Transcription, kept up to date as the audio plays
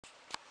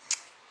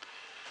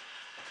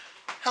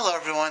Hello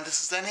everyone,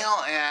 this is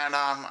Daniel, and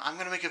I'm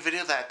going to make a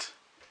video that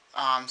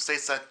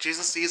states that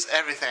Jesus sees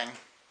everything.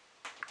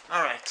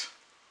 Alright,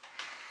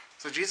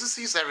 so Jesus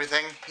sees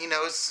everything, He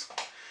knows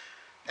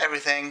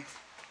everything,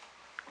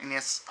 and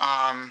He's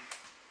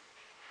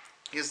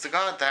the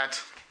God that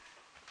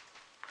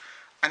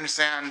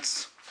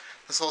understands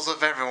the souls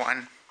of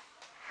everyone.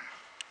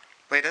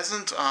 But He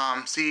doesn't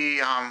see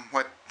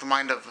what the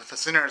mind of the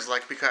sinner is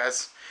like,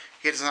 because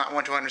He does not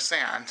want to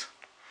understand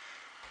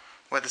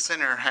what the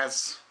sinner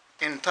has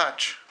in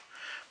touch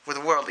with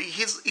the world.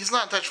 He's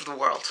not in touch with the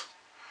world.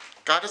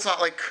 God is not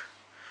like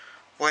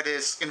what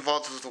is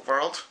involved with the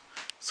world,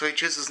 so He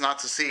chooses not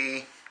to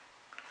see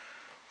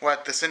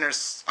what the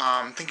sinner's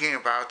thinking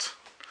about,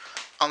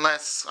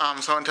 unless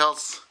someone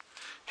tells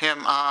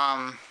him.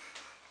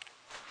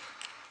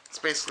 It's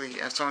basically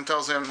if someone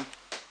tells him,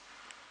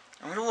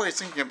 "I wonder what he's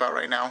thinking about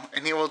right now,"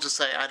 and he will just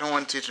say, "I don't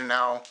want you to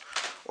know,"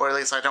 or at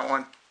least I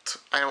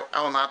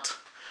will not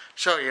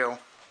show you.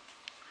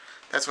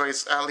 That's where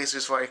at least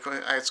is where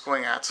it's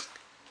going at.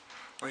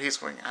 Where he's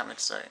going at, I meant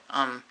to say.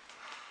 I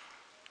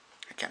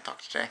can't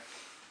talk today.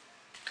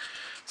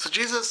 So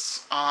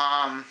Jesus,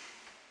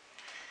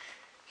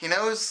 he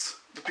knows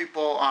the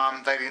people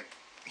that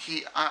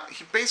he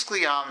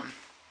basically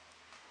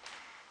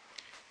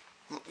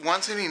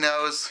once he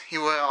knows, he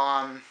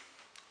will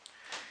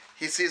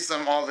he sees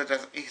them all the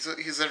time. He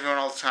sees everyone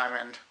all the time,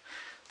 and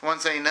the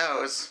ones that he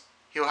knows,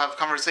 he will have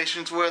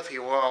conversations with. He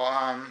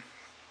will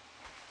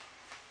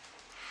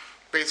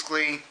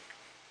basically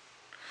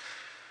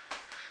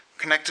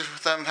connect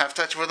with them, have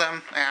touch with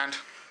them, and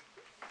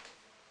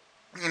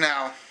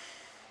no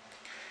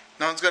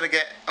one's going to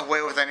get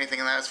away with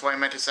anything, and that's what I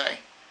meant to say.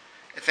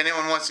 If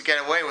anyone wants to get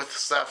away with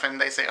stuff and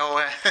they say,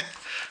 "Oh,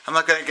 I'm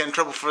not going to get in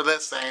trouble for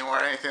this thing,"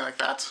 or anything like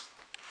that,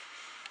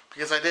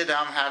 because I did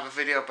have a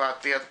video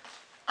about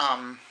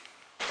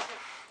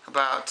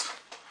about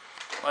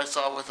what I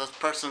saw with a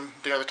person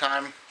the other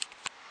time.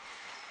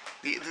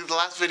 The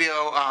last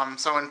video,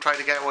 someone tried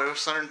to get away with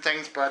certain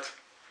things, but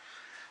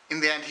in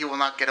the end, he will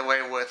not get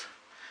away with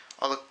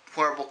all the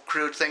horrible,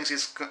 crude things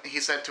he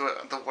said to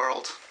the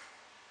world.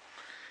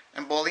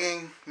 And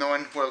bullying, no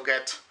one will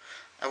get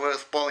away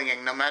with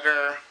bullying, no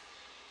matter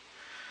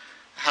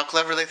how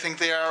clever they think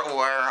they are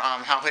or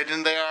how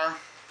hidden they are.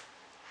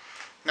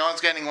 No one's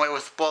getting away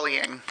with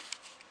bullying.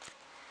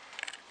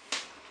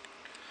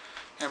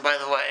 And by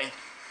the way,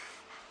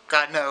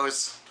 God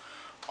knows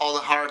all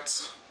the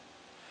hearts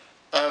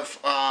of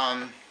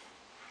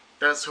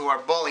those who are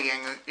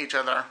bullying each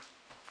other.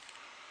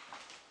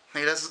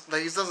 He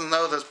doesn't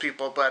know those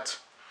people, but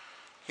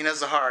He knows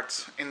the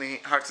hearts, in the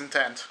heart's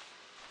intent.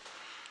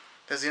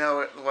 Does He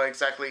know what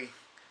exactly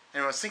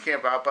everyone's thinking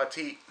about? But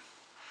the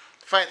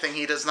funny thing,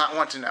 He does not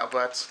want to know,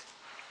 but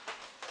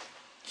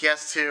He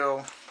has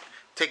to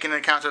take into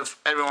account of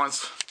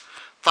everyone's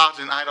thought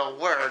and idle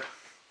word,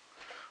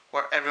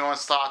 or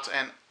everyone's thought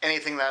and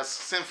anything that's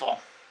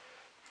sinful.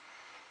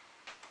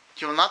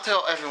 He will not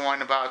tell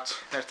everyone about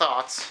their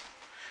thoughts,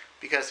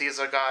 because He is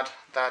a God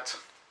that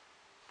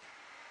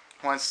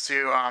wants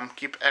to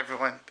keep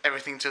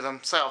everything to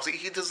themselves.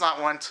 He does not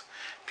want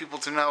people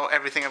to know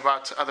everything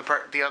about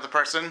the other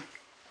person,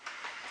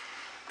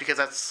 because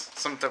that's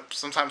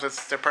sometimes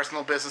it's their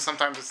personal business,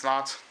 sometimes it's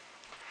not.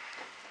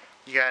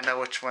 You gotta know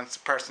which one's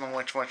personal,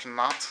 which one's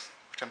not,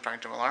 which I'm trying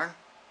to learn.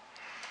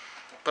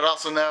 But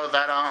also know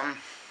that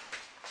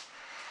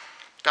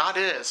God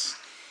is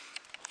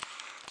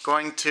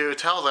going to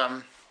tell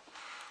them,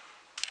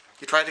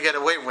 "You tried to get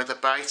away with it,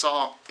 but I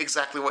saw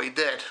exactly what you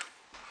did."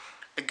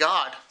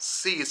 God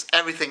sees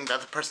everything that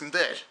the person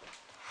did.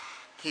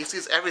 He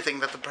sees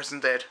everything that the person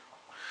did,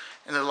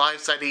 and the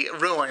lives that he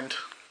ruined,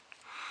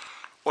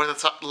 or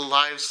the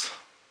lives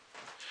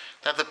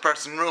that the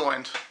person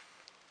ruined.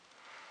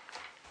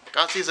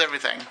 God sees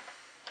everything.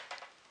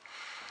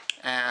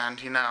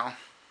 And,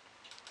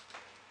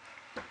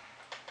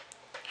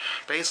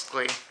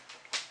 basically,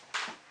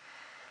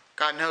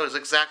 God knows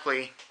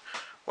exactly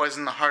what is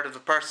in the heart of the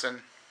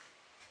person.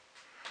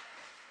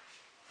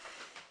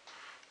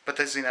 But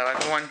does He know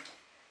everyone?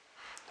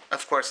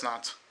 Of course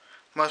not.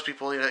 Most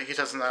people He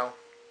doesn't know.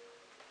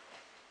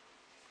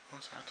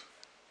 What was that?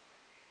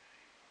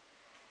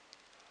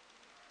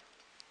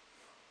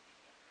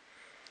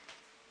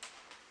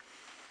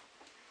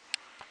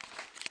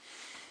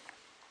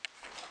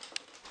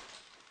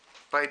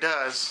 But He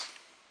does.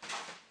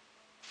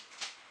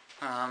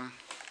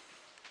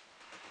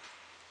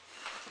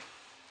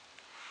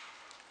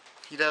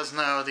 He does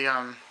know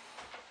the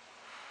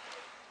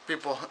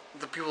people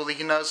that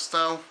He knows,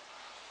 though,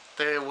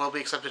 they will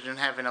be accepted in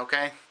heaven,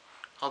 okay?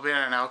 I'll be in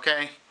there now,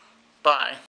 okay? Bye.